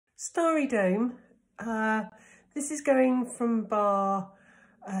Starry Dome. This is going from bar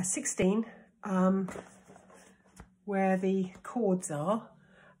 16, where the chords are.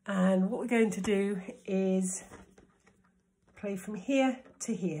 And what we're going to do is play from here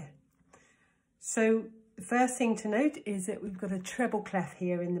to here. So the first thing to note is that we've got a treble clef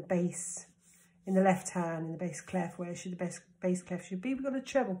here in the bass, in the left hand, in the bass clef. Where should the bass clef should be? We've got a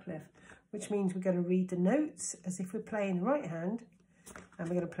treble clef, which means we're going to read the notes as if we're playing the right hand, and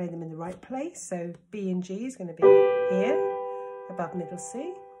we're going to play them in the right place. So B and G is going to be here, above middle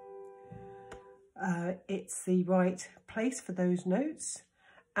C. It's the right place for those notes,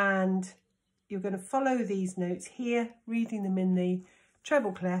 and you're going to follow these notes here, reading them in the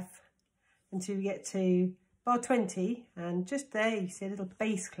treble clef until you get to bar 20, and just there you see a little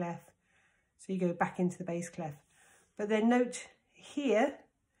bass clef, so you go back into the bass clef. But then note here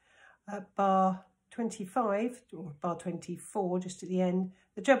at bar 25 or bar 24, just at the end,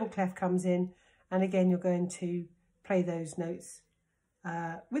 the treble clef comes in, and again you're going to play those notes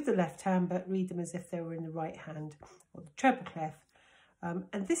with the left hand, but read them as if they were in the right hand, or the treble clef.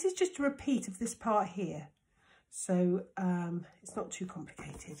 And this is just a repeat of this part here, so it's not too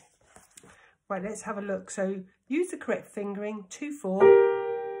complicated. Right, let's have a look. So use the correct fingering, 2/4,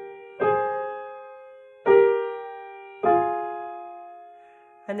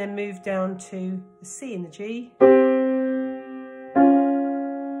 and then move down to the C and the G, and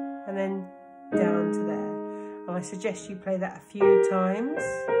then down to there. And I suggest you play that a few times.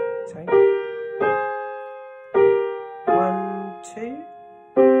 Sorry. 1, 2.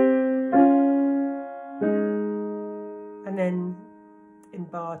 And then in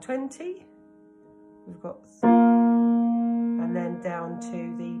bar 20, we've got, and then down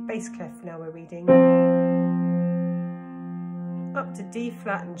to the bass clef now we're reading. Up to D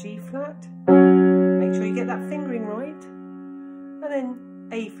flat and G flat. Make sure you get that fingering right. And then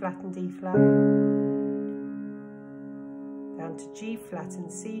A flat and D flat. Down to G flat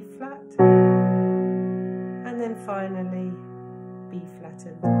and C flat. And then finally B flat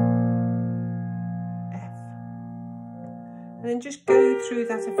and F. And then just go through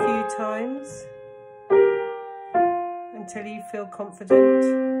that a few times until you feel confident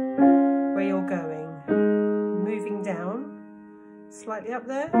where you're going. Moving down, slightly up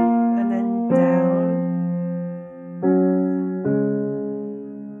there, and then down.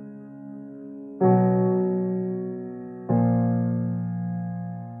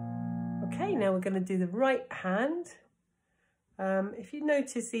 Okay, now we're going to do the right hand. If you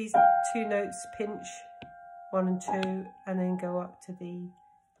notice, these two notes pinch 1 and 2, and then go up to the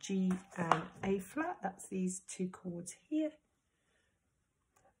G and A flat. That's these two chords here.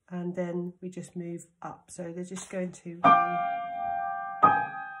 And then we just move up. So they're just going to,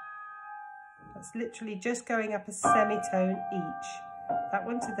 that's literally just going up a semitone each. That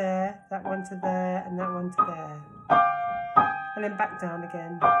one to there, that one to there, and that one to there. And then back down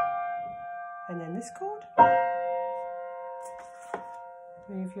again. And then this chord.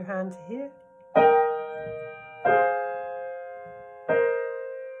 Move your hand to here.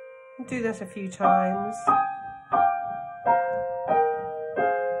 Do that a few times.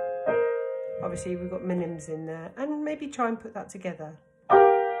 Obviously we've got minims in there, and maybe try and put that together.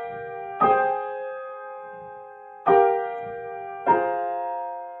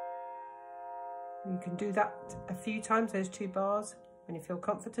 You can do that a few times, those 2 bars. When you feel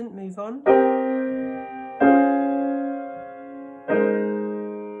confident, move on.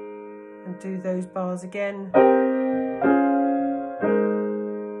 And do those bars again.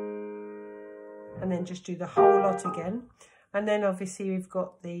 And then just do the whole lot again. And then obviously we've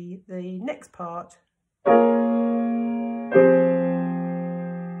got the next part. So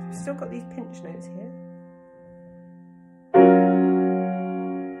we've still got these pinch notes here.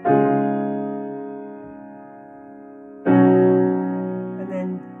 And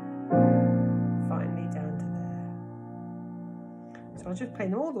then finally down to there. So I'll just play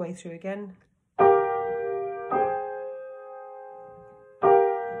them all the way through again.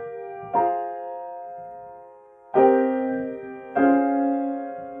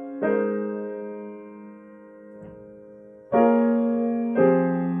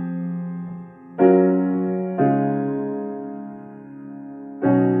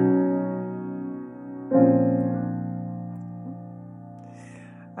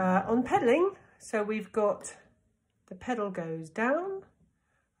 On pedalling, so we've got the pedal goes down,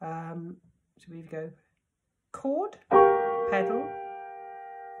 so we go chord, pedal,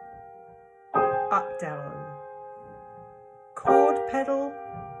 up, down, chord, pedal,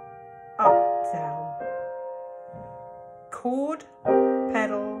 up, down, chord,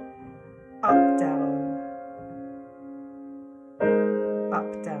 pedal, up, down,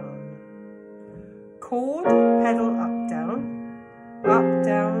 up, down.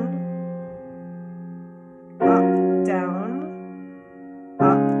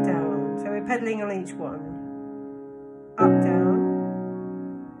 pedalling on each one. Up,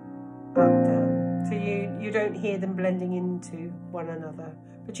 down, up, down. So you don't hear them blending into one another,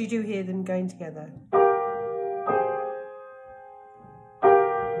 but you do hear them going together. So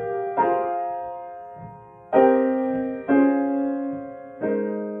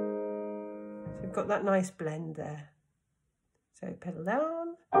we've got that nice blend there. So pedal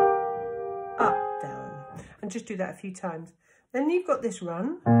down, up, down, and just do that a few times. Then you've got this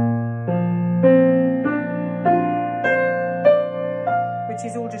run, which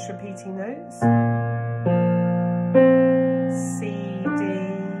is all just repeating notes. C, D,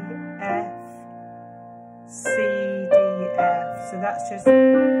 F, C, D, F. So that's just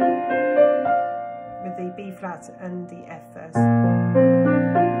with the B flat and the F first.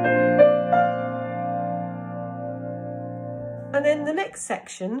 And then the next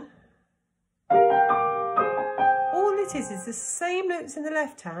section, all it is the same notes in the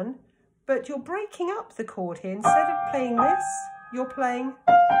left hand, but you're breaking up the chord here. Instead of playing this, you're playing,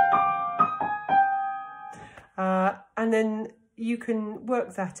 and then you can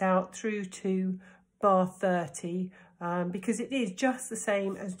work that out through to bar 30, because it is just the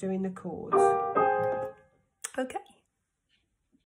same as doing the chords. Okay.